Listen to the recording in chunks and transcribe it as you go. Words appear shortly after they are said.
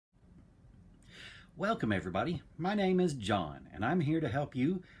Welcome everybody, my name is John and I'm here to help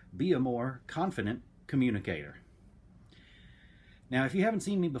you be a more confident communicator. Now if you haven't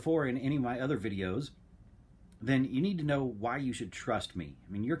seen me before in any of my other videos, then you need to know why you should trust me.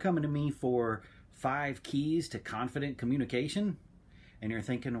 I mean, you're coming to me for 5 keys to confident communication and you're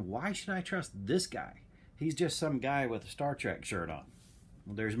thinking, why should I trust this guy? He's just some guy with a Star Trek shirt on.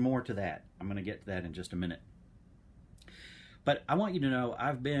 Well, there's more to that. I'm going to get to that in just a minute. But I want you to know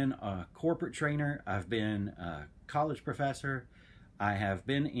I've been a corporate trainer, I've been a college professor, I have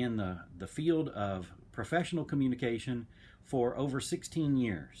been in the field of professional communication for over 16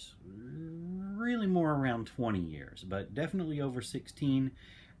 years. Really more around 20 years, but definitely over 16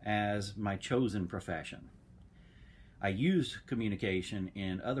 as my chosen profession. I used communication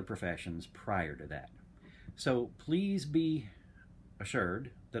in other professions prior to that. So please be assured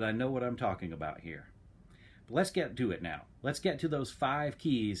that I know what I'm talking about here. Let's get to it now. Let's get to those 5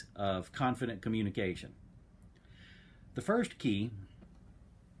 keys of confident communication. The first key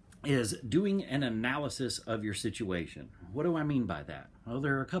is doing an analysis of your situation. What do I mean by that? Well,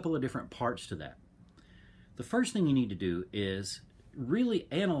 there are a couple of different parts to that. The first thing you need to do is really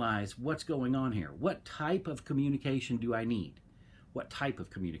analyze what's going on here. What type of communication do I need? What type of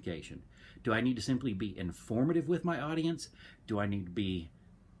communication? Do I need to simply be informative with my audience? Do I need to be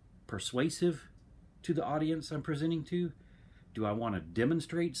persuasive to the audience I'm presenting to? Do I want to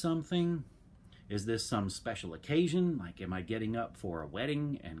demonstrate something? Is this some special occasion? Like, am I getting up for a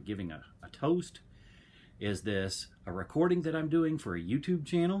wedding and giving a toast? Is this a recording that I'm doing for a YouTube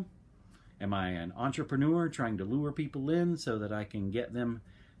channel? Am I an entrepreneur trying to lure people in so that I can get them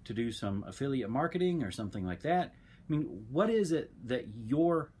to do some affiliate marketing or something like that? I mean, what is it that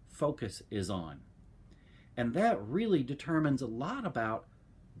your focus is on? And that really determines a lot about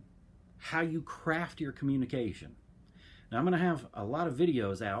how you craft your communication. Now I'm going to have a lot of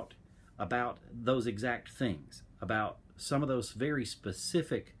videos out about those exact things, about some of those very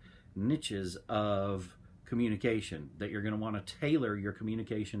specific niches of communication that you're going to want to tailor your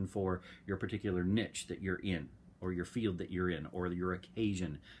communication for your particular niche that you're in, or your field that you're in, or your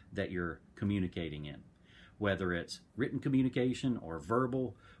occasion that you're communicating in. Whether it's written communication or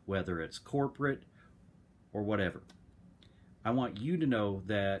verbal, whether it's corporate or whatever. I want you to know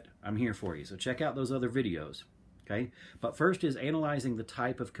that I'm here for you. So check out those other videos, okay? But first is analyzing the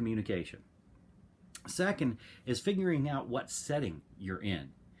type of communication. Second is figuring out what setting you're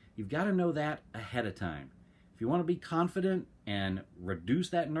in. You've got to know that ahead of time. If you want to be confident and reduce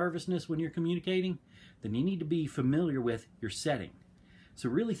that nervousness when you're communicating, then you need to be familiar with your setting. So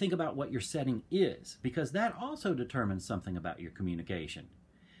really think about what your setting is, because that also determines something about your communication.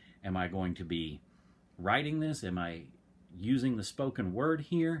 Am I going to be writing this? Am I using the spoken word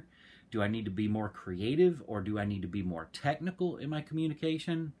here? Do I need to be more creative, or do I need to be more technical in my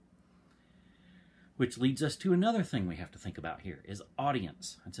communication? Which leads us to another thing we have to think about here, is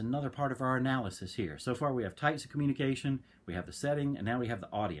audience. It's another part of our analysis here. So far we have types of communication, we have the setting, and now we have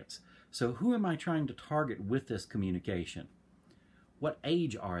the audience. So who am I trying to target with this communication? What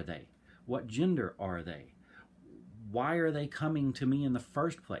age are they? What gender are they? Why are they coming to me in the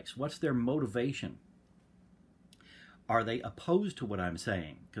first place? What's their motivation? Are they opposed to what I'm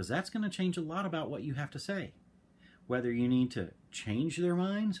saying? Because that's going to change a lot about what you have to say. Whether you need to change their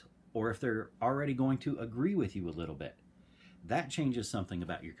minds or if they're already going to agree with you a little bit. That changes something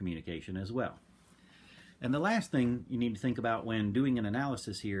about your communication as well. And the last thing you need to think about when doing an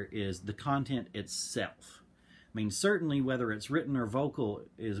analysis here is the content itself. I mean, certainly whether it's written or vocal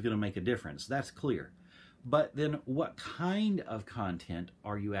is going to make a difference. That's clear. But then what kind of content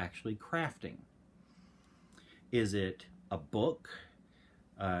are you actually crafting? Is it a book,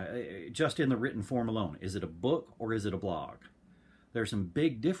 just in the written form alone? Is it a book or is it a blog? There are some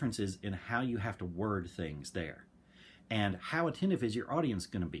big differences in how you have to word things there. And how attentive is your audience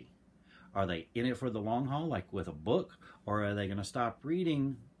going to be? Are they in it for the long haul, like with a book? Or are they going to stop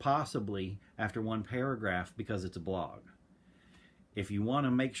reading, possibly, after one paragraph because it's a blog? If you want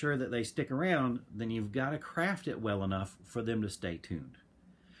to make sure that they stick around, then you've got to craft it well enough for them to stay tuned.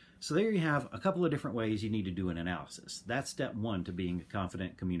 So there you have a couple of different ways you need to do an analysis. That's step 1 to being a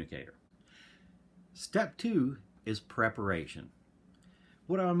confident communicator. Step 2 is preparation.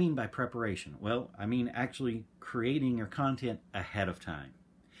 What do I mean by preparation? Well, I mean actually creating your content ahead of time.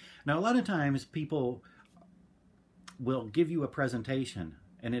 Now, a lot of times people will give you a presentation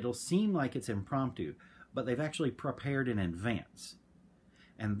and it'll seem like it's impromptu, but they've actually prepared in advance.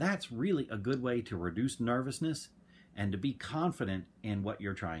 And that's really a good way to reduce nervousness and to be confident in what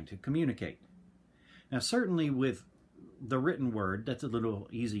you're trying to communicate. Now, certainly with the written word, that's a little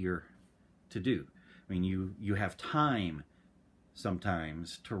easier to do. I mean, you have time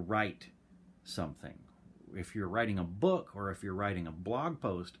sometimes to write something. If you're writing a book or if you're writing a blog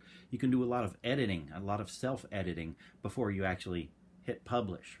post, you can do a lot of editing, a lot of self-editing before you actually hit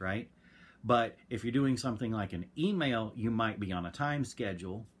publish, right? But if you're doing something like an email, you might be on a time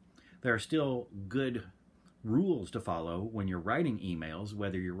schedule. There are still good rules to follow when you're writing emails,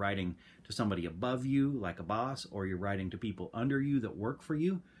 whether you're writing to somebody above you, like a boss, or you're writing to people under you that work for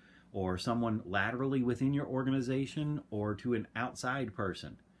you, or someone laterally within your organization, or to an outside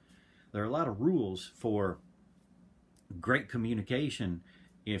person. There are a lot of rules for great communication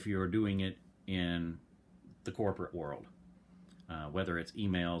if you're doing it in the corporate world, whether it's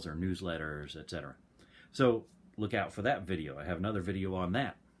emails or newsletters, etc. So look out for that video. I have another video on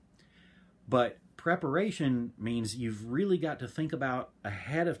that. But preparation means you've really got to think about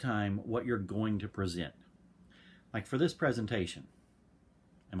ahead of time what you're going to present. Like for this presentation,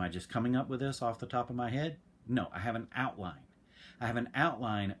 am I just coming up with this off the top of my head? No, I have an outline. I have an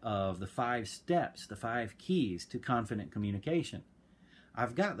outline of the 5 steps, the 5 keys to confident communication.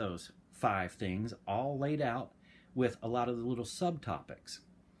 I've got those 5 things all laid out with a lot of the little subtopics.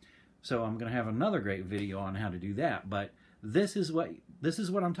 So I'm going to have another great video on how to do that, but this is what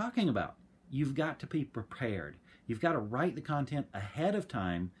I'm talking about. You've got to be prepared. You've got to write the content ahead of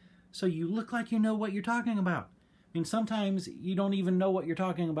time so you look like you know what you're talking about. I mean, sometimes you don't even know what you're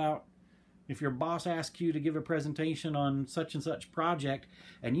talking about. If your boss asks you to give a presentation on such and such project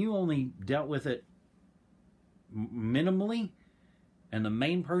and you only dealt with it minimally, and the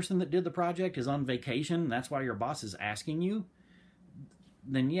main person that did the project is on vacation, that's why your boss is asking you,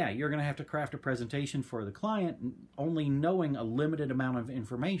 then yeah, you're going to have to craft a presentation for the client only knowing a limited amount of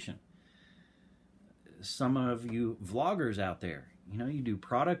information. Some of you vloggers out there, you know, you do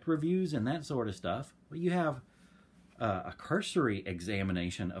product reviews and that sort of stuff. Well, you have a cursory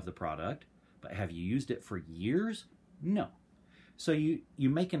examination of the product, but have you used it for years? No. So you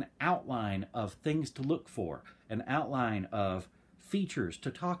make an outline of things to look for, an outline of features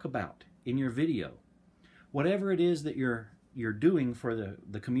to talk about in your video. Whatever it is that you're doing for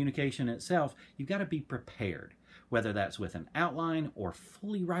the communication itself, you've got to be prepared, whether that's with an outline or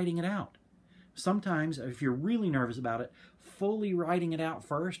fully writing it out. Sometimes, if you're really nervous about it, fully writing it out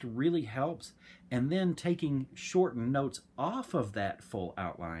first really helps, and then taking shortened notes off of that full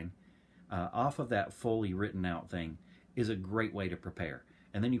outline, off of that fully written out thing, is a great way to prepare.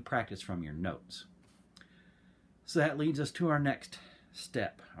 And then you practice from your notes. So that leads us to our next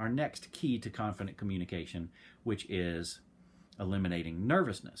step, our next key to confident communication, which is eliminating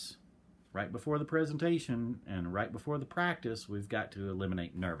nervousness. Right before the presentation and right before the practice, we've got to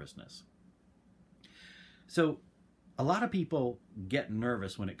eliminate nervousness. So a lot of people get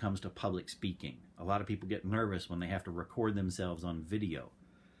nervous when it comes to public speaking. A lot of people get nervous when they have to record themselves on video.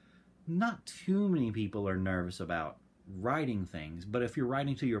 Not too many people are nervous about writing things, but if you're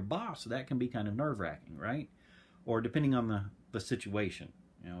writing to your boss, that can be kind of nerve-wracking, right? Or depending on the situation,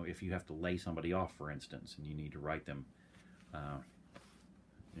 you know, if you have to lay somebody off, for instance, and you need to write them,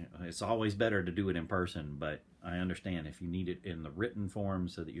 you know, it's always better to do it in person, but I understand if you need it in the written form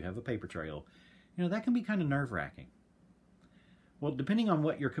so that you have a paper trail, you know, that can be kind of nerve-wracking. Well, depending on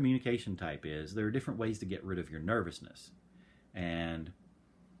what your communication type is, there are different ways to get rid of your nervousness. And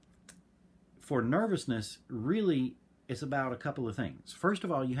for nervousness, really, it's about a couple of things. First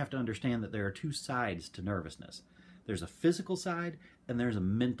of all, you have to understand that there are 2 sides to nervousness. There's a physical side and there's a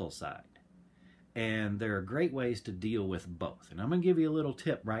mental side. And there are great ways to deal with both. And I'm going to give you a little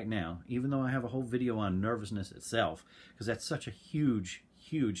tip right now, even though I have a whole video on nervousness itself, because that's such a huge,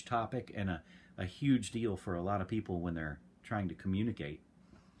 huge topic and a huge deal for a lot of people when they're trying to communicate.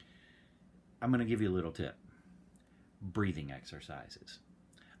 I'm going to give you a little tip. Breathing exercises.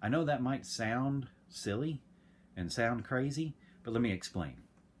 I know that might sound silly and sound crazy, but let me explain.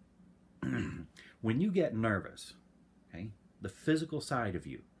 When you get nervous, okay, the physical side of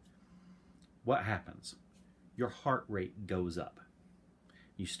you, what happens? Your heart rate goes up.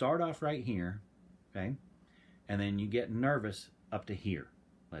 You start off right here, okay, and then you get nervous up to here,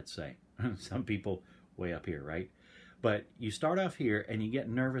 let's say. Some people way up here, right? But you start off here and you get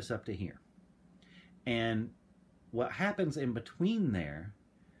nervous up to here. And what happens in between there,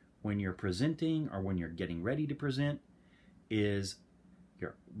 when you're presenting or when you're getting ready to present, is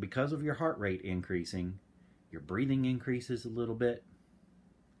because of your heart rate increasing, your breathing increases a little bit.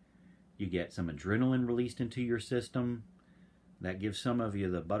 You get some adrenaline released into your system. That gives some of you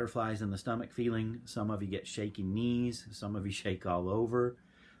the butterflies in the stomach feeling. Some of you get shaky knees. Some of you shake all over.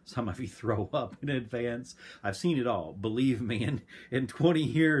 Some of you throw up in advance. I've seen it all. Believe me, in 20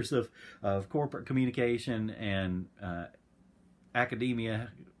 years of corporate communication and academia,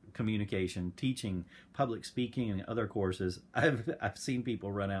 communication, teaching public speaking and other courses, I've seen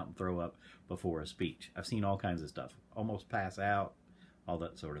people run out and throw up before a speech. I've seen all kinds of stuff, almost pass out, all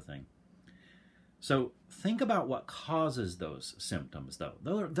that sort of thing. So think about what causes those symptoms, though.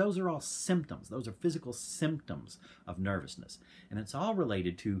 Those are all symptoms. Those are physical symptoms of nervousness. And it's all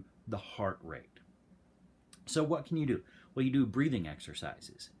related to the heart rate. So what can you do? Well, you do breathing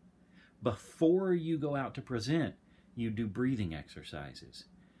exercises. Before you go out to present, you do breathing exercises.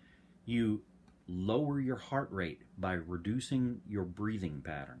 You lower your heart rate by reducing your breathing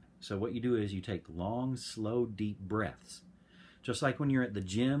pattern. So what you do is you take long, slow, deep breaths. Just like when you're at the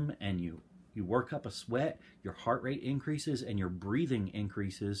gym and you work up a sweat, your heart rate increases and your breathing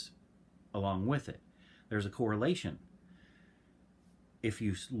increases along with it. There's a correlation. If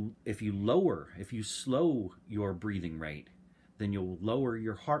you slow your breathing rate, then you'll lower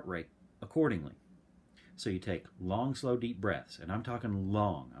your heart rate accordingly. So you take long, slow, deep breaths, and I'm talking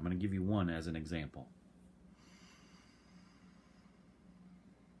long. I'm going to give you one as an example.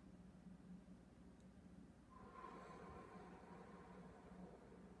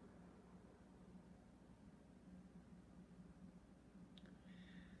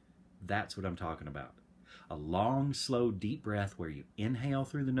 That's what I'm talking about. A long, slow, deep breath where you inhale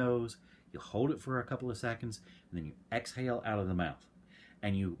through the nose, you hold it for a couple of seconds, and then you exhale out of the mouth.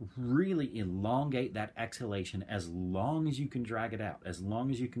 And you really elongate that exhalation as long as you can drag it out, as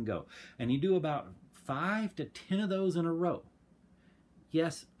long as you can go. And you do about 5 to 10 of those in a row.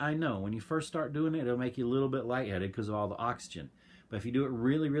 Yes, I know, when you first start doing it, it'll make you a little bit lightheaded because of all the oxygen. But if you do it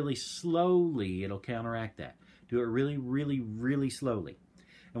really, really slowly, it'll counteract that. Do it really, really, really slowly.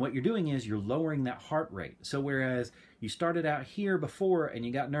 And what you're doing is you're lowering that heart rate. So whereas you started out here before and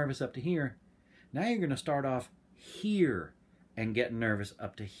you got nervous up to here, now you're going to start off here and get nervous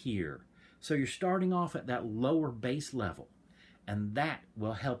up to here. So you're starting off at that lower base level, and that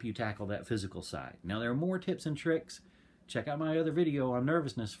will help you tackle that physical side. Now there are more tips and tricks. Check out my other video on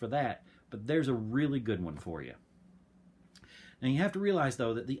nervousness for that, but there's a really good one for you. Now you have to realize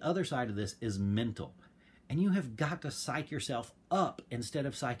though that the other side of this is mental. And you have got to psych yourself up instead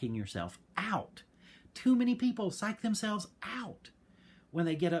of psyching yourself out. Too many people psych themselves out when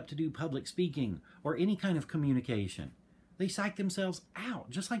they get up to do public speaking or any kind of communication. They psych themselves out,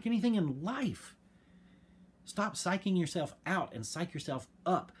 just like anything in life. Stop psyching yourself out and psych yourself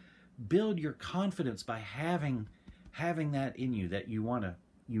up. Build your confidence by having that in you, that you want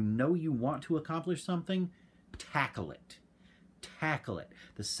to accomplish something. Tackle it. Tackle it.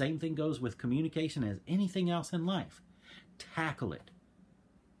 The same thing goes with communication as anything else in life. Tackle it.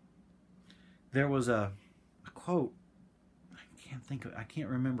 There was a quote, I can't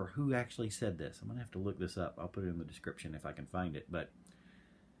remember who actually said this. I'm going to have to look this up. I'll put it in the description if I can find it. But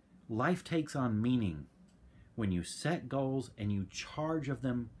life takes on meaning when you set goals and you charge of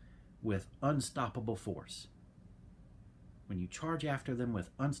them with unstoppable force. When you charge after them with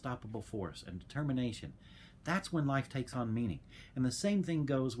unstoppable force and determination, that's when life takes on meaning. And the same thing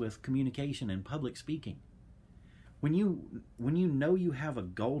goes with communication and public speaking. When you know you have a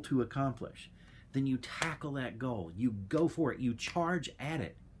goal to accomplish, then you tackle that goal. You go for it. You charge at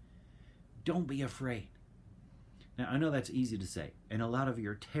it. Don't be afraid. Now, I know that's easy to say, and a lot of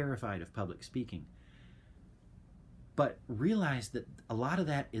you are terrified of public speaking. But realize that a lot of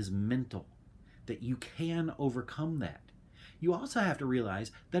that is mental, that you can overcome that. You also have to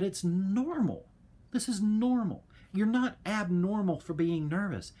realize that it's normal. This is normal. You're not abnormal for being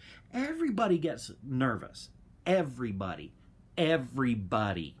nervous. Everybody gets nervous. Everybody.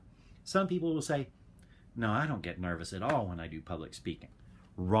 Everybody. Some people will say, no, I don't get nervous at all when I do public speaking.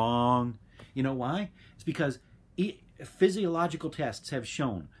 Wrong. You know why? It's because physiological tests have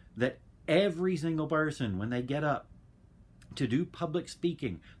shown that every single person, when they get up to do public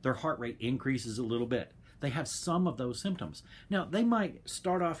speaking, their heart rate increases a little bit. They have some of those symptoms. Now, they might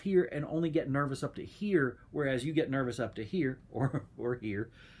start off here and only get nervous up to here, whereas you get nervous up to here or here.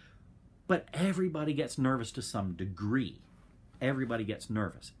 But everybody gets nervous to some degree. Everybody gets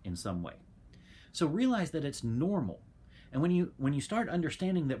nervous in some way. So realize that it's normal. And when you start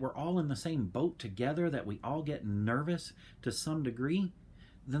understanding that we're all in the same boat together, that we all get nervous to some degree,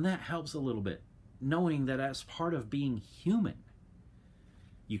 then that helps a little bit. Knowing that as part of being human,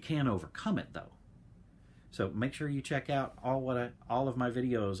 you can overcome it though. So make sure you check out all of my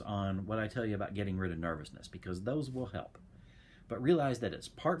videos on what I tell you about getting rid of nervousness, because those will help. But realize that it's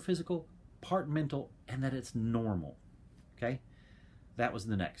part physical, part mental, and that it's normal. Okay? That was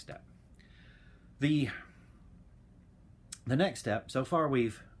the next step. The next step, so far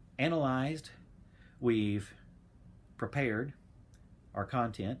we've analyzed, we've prepared our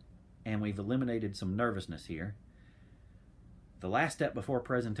content, and we've eliminated some nervousness here. The last step before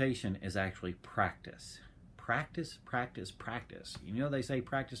presentation is actually practice. Practice, practice, practice. You know they say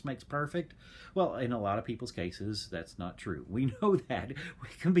practice makes perfect? Well, in a lot of people's cases, that's not true. We know that. We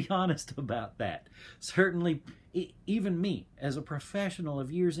can be honest about that. Certainly, even me, as a professional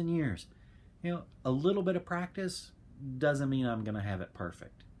of years and years, you know, a little bit of practice doesn't mean I'm going to have it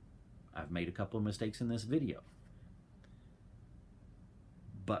perfect. I've made a couple of mistakes in this video.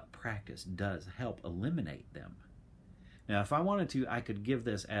 But practice does help eliminate them. Now, if I wanted to, I could give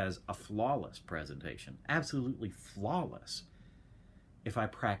this as a flawless presentation. Absolutely flawless. If I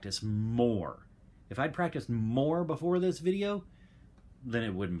practice more. If I'd practiced more before this video, then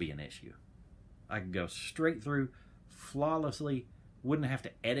it wouldn't be an issue. I could go straight through flawlessly, wouldn't have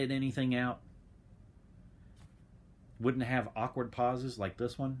to edit anything out, wouldn't have awkward pauses like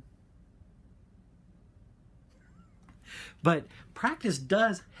this one. But practice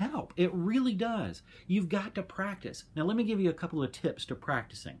does help. It really does. You've got to practice. Now, let me give you a couple of tips to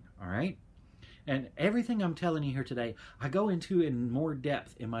practicing, all right? And everything I'm telling you here today, I go into in more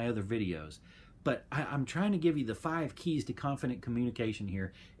depth in my other videos. But I'm trying to give you the 5 keys to confident communication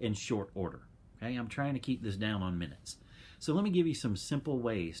here in short order, okay? I'm trying to keep this down on minutes. So let me give you some simple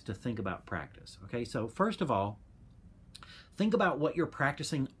ways to think about practice, okay? So first of all, think about what you're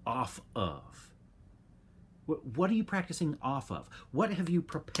practicing off of. What are you practicing off of? What have you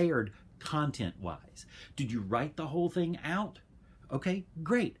prepared content-wise? Did you write the whole thing out? Okay,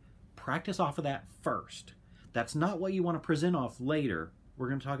 great. Practice off of that first. That's not what you want to present off later. We're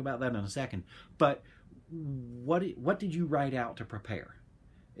going to talk about that in a second. But what did you write out to prepare?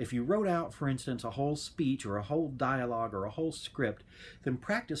 If you wrote out, for instance, a whole speech or a whole dialogue or a whole script, then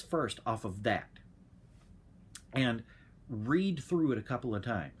practice first off of that. And read through it a couple of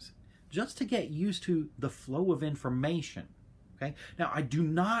times, just to get used to the flow of information, okay? Now, I do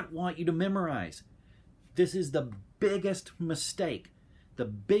not want you to memorize. This is the biggest mistake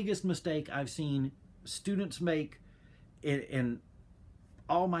I've seen students make in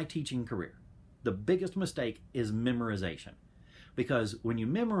all my teaching career. The biggest mistake is memorization. Because when you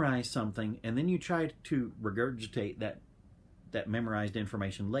memorize something and then you try to regurgitate that memorized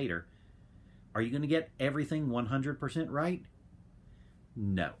information later, are you going to get everything 100% right?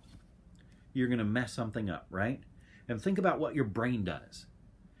 No. You're going to mess something up, right? And think about what your brain does.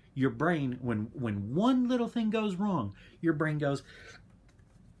 Your brain, when one little thing goes wrong, your brain goes,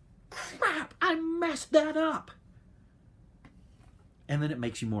 crap, I messed that up. And then it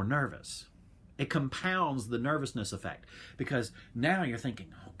makes you more nervous. It compounds the nervousness effect because now you're thinking,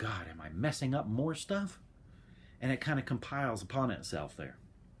 oh God, am I messing up more stuff? And it kind of compiles upon itself there.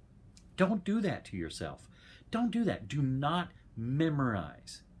 Don't do that to yourself. Don't do that. Do not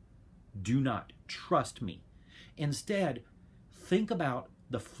memorize. Do not. Trust me. Instead, think about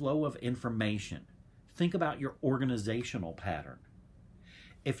the flow of information. Think about your organizational pattern.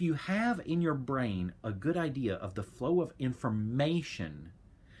 If you have in your brain a good idea of the flow of information,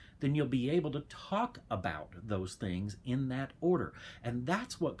 then you'll be able to talk about those things in that order. And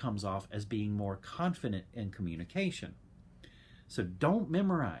that's what comes off as being more confident in communication. So don't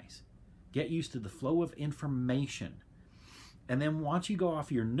memorize. Get used to the flow of information. And then once you go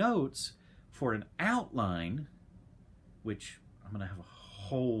off your notes for an outline, which I'm going to have a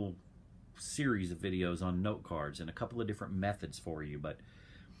whole series of videos on note cards and a couple of different methods for you, but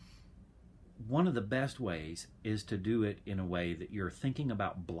one of the best ways is to do it in a way that you're thinking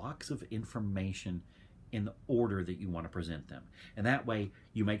about blocks of information in the order that you want to present them. And that way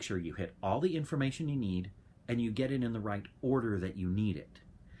you make sure you hit all the information you need and you get it in the right order that you need it.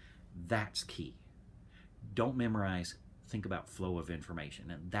 That's key. Don't memorize. Think about flow of information,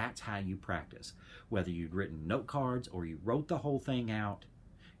 and that's how you practice. Whether you'd written note cards or you wrote the whole thing out,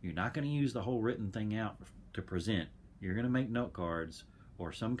 you're not going to use the whole written thing out to present. You're going to make note cards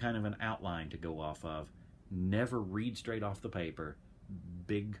or some kind of an outline to go off of. Never read straight off the paper.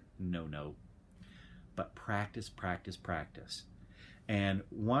 Big no-no. But practice, practice, practice. And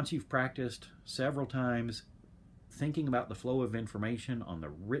once you've practiced several times thinking about the flow of information on the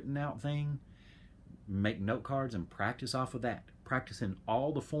written out thing, make note cards and practice off of that. Practice in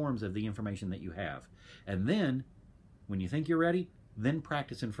all the forms of the information that you have. And then, when you think you're ready, then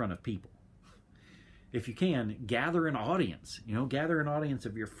practice in front of people. If you can, gather an audience. You know, gather an audience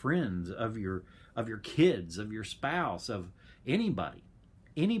of your friends, of your kids, of your spouse, of anybody.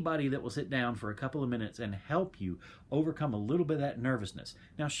 Anybody that will sit down for a couple of minutes and help you overcome a little bit of that nervousness.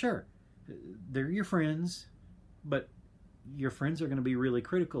 Now, sure, they're your friends, but your friends are going to be really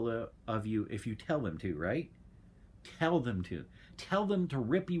critical of you if you tell them to, right? Tell them to. Tell them to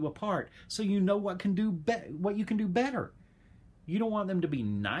rip you apart so you know what you can do better. You don't want them to be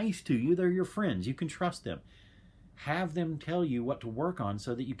nice to you. They're your friends. You can trust them. Have them tell you what to work on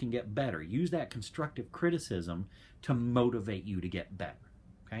so that you can get better. Use that constructive criticism to motivate you to get better.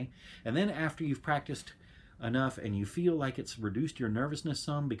 Okay? And then after you've practiced enough and you feel like it's reduced your nervousness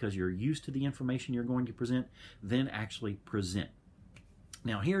some because you're used to the information you're going to present, then actually present.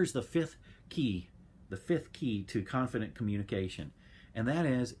 Now here's the fifth key to confident communication, and that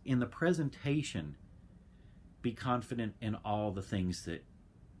is, in the presentation, be confident in all the things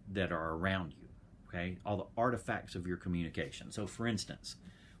that are around you, okay? All the artifacts of your communication. So for instance,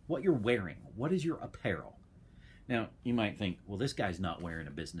 what you're wearing, what is your apparel? Now, you might think, well, this guy's not wearing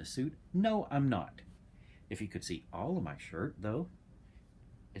a business suit. No, I'm not. If you could see all of my shirt, though,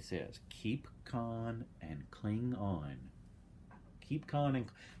 it says, keep calm and cling on. Keep calm and...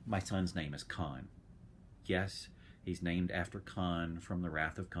 My son's name is Khan. Yes, he's named after Khan from The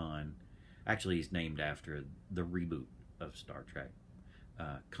Wrath of Khan. Actually, he's named after the reboot of Star Trek.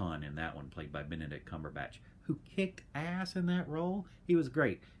 Khan in that one, played by Benedict Cumberbatch, who kicked ass in that role. He was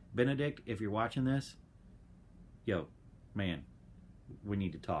great. Benedict, if you're watching this, yo, man, we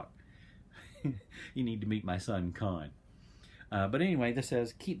need to talk. You need to meet my son, Khan. But anyway, this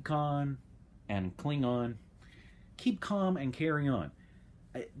says, keep calm and cling on. Keep calm and carry on.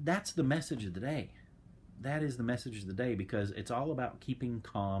 That's the message of the day. That is the message of the day, because it's all about keeping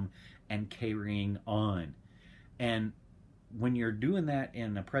calm and carrying on. And when you're doing that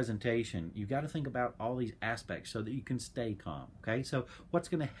in a presentation, you've got to think about all these aspects so that you can stay calm, okay? So what's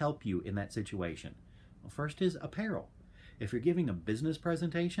going to help you in that situation? Well, first is apparel. If you're giving a business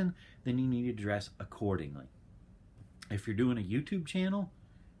presentation, then you need to dress accordingly. If you're doing a YouTube channel,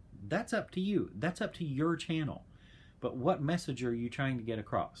 that's up to you. That's up to your channel. But what message are you trying to get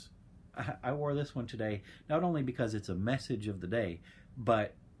across? I wore this one today, not only because it's a message of the day,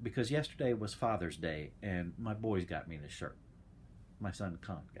 but because yesterday was Father's Day, and my boys got me this shirt. My son,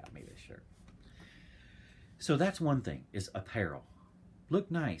 Khan, got me this shirt. So that's one thing, is apparel. Look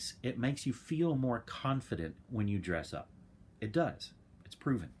nice. It makes you feel more confident when you dress up. It does. It's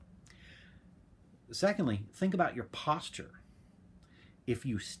proven. Secondly, think about your posture. If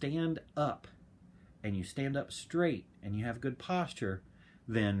you stand up, and you stand up straight, and you have good posture,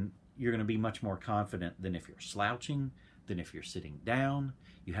 then you're going to be much more confident than if you're slouching, than if you're sitting down.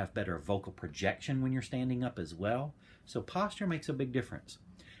 You have better vocal projection when you're standing up as well. So posture makes a big difference.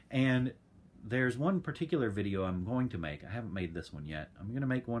 And there's one particular video I'm going to make. I haven't made this one yet. I'm going to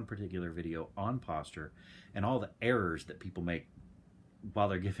make one particular video on posture and all the errors that people make while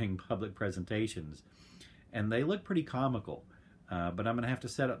they're giving public presentations. And they look pretty comical. But I'm going to have to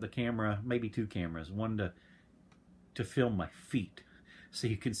set up the camera, maybe two cameras, one to film my feet so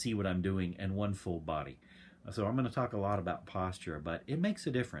you can see what I'm doing, and one full body. So I'm going to talk a lot about posture, but it makes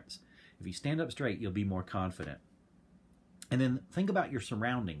a difference. If you stand up straight, you'll be more confident. And then think about your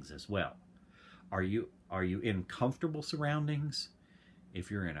surroundings as well. Are you in comfortable surroundings?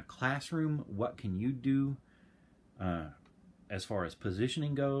 If you're in a classroom, what can you do as far as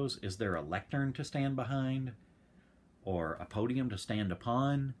positioning goes? Is there a lectern to stand behind, or a podium to stand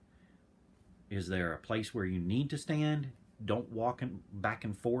upon? Is there a place where you need to stand? Don't walk back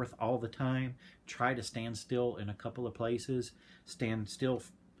and forth all the time. Try to stand still in a couple of places. Stand still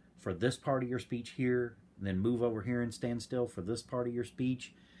for this part of your speech here, and then move over here and stand still for this part of your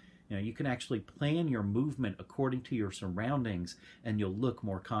speech. You know, you can actually plan your movement according to your surroundings, and you'll look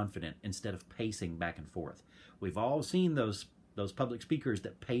more confident instead of pacing back and forth. We've all seen those public speakers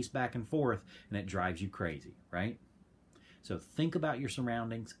that pace back and forth, and it drives you crazy, right? So think about your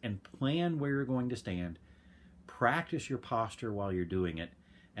surroundings and plan where you're going to stand. Practice your posture while you're doing it,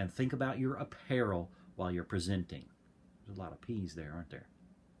 and think about your apparel while you're presenting. There's a lot of P's there, aren't there?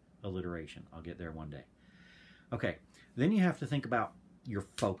 Alliteration. I'll get there one day. Okay, then you have to think about your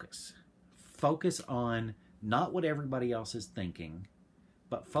focus. Focus on not what everybody else is thinking,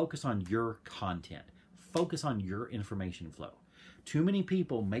 but focus on your content. Focus on your information flow. Too many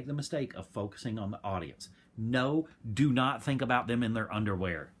people make the mistake of focusing on the audience. No, do not think about them in their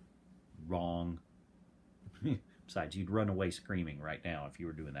underwear. Wrong. Besides, you'd run away screaming right now if you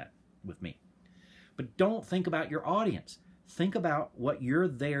were doing that with me. But don't think about your audience. Think about what you're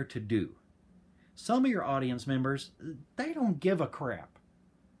there to do. Some of your audience members, they don't give a crap.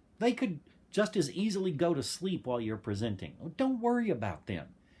 They could just as easily go to sleep while you're presenting. Don't worry about them.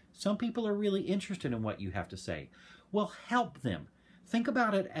 Some people are really interested in what you have to say. Well, help them. Think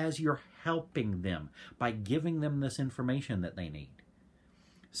about it as you're helping them by giving them this information that they need.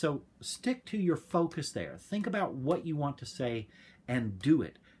 So stick to your focus there. Think about what you want to say and do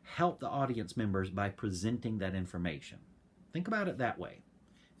it. Help the audience members by presenting that information. Think about it that way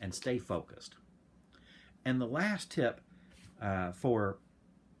and stay focused. And the last tip for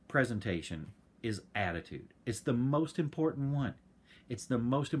presentation is attitude. It's the most important one. It's the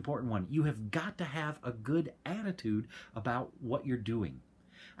most important one. You have got to have a good attitude about what you're doing.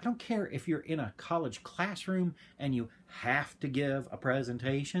 I don't care if you're in a college classroom and you have to give a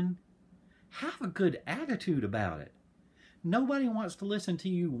presentation. Have a good attitude about it. Nobody wants to listen to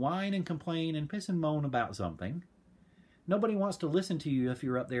you whine and complain and piss and moan about something. Nobody wants to listen to you if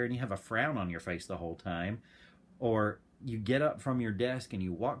you're up there and you have a frown on your face the whole time, or you get up from your desk and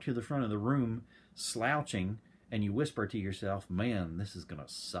you walk to the front of the room slouching and you whisper to yourself, man, this is going to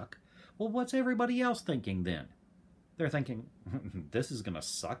suck. Well, what's everybody else thinking then? They're thinking, this is going to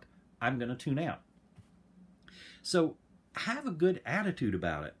suck. I'm going to tune out. So have a good attitude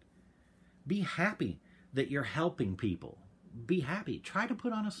about it. Be happy that you're helping people. Be happy. Try to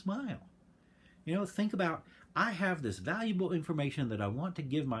put on a smile. You know, think about, I have this valuable information that I want to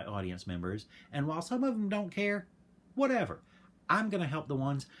give my audience members, and while some of them don't care, whatever. I'm going to help the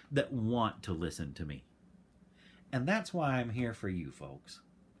ones that want to listen to me. And that's why I'm here for you, folks.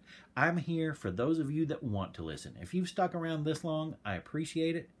 I'm here for those of you that want to listen. If you've stuck around this long, I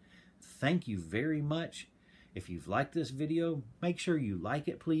appreciate it. Thank you very much. If you've liked this video, make sure you like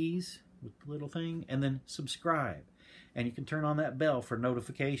it, please, with the little thing, and then subscribe. And you can turn on that bell for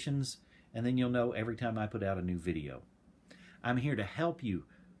notifications, and then you'll know every time I put out a new video. I'm here to help you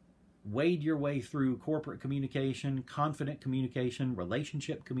wade your way through corporate communication, confident communication,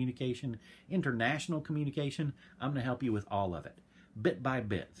 relationship communication, international communication. I'm going to help you with all of it, bit by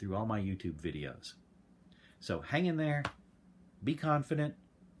bit, through all my YouTube videos. So hang in there, be confident,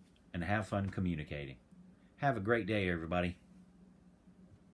 and have fun communicating. Have a great day, everybody.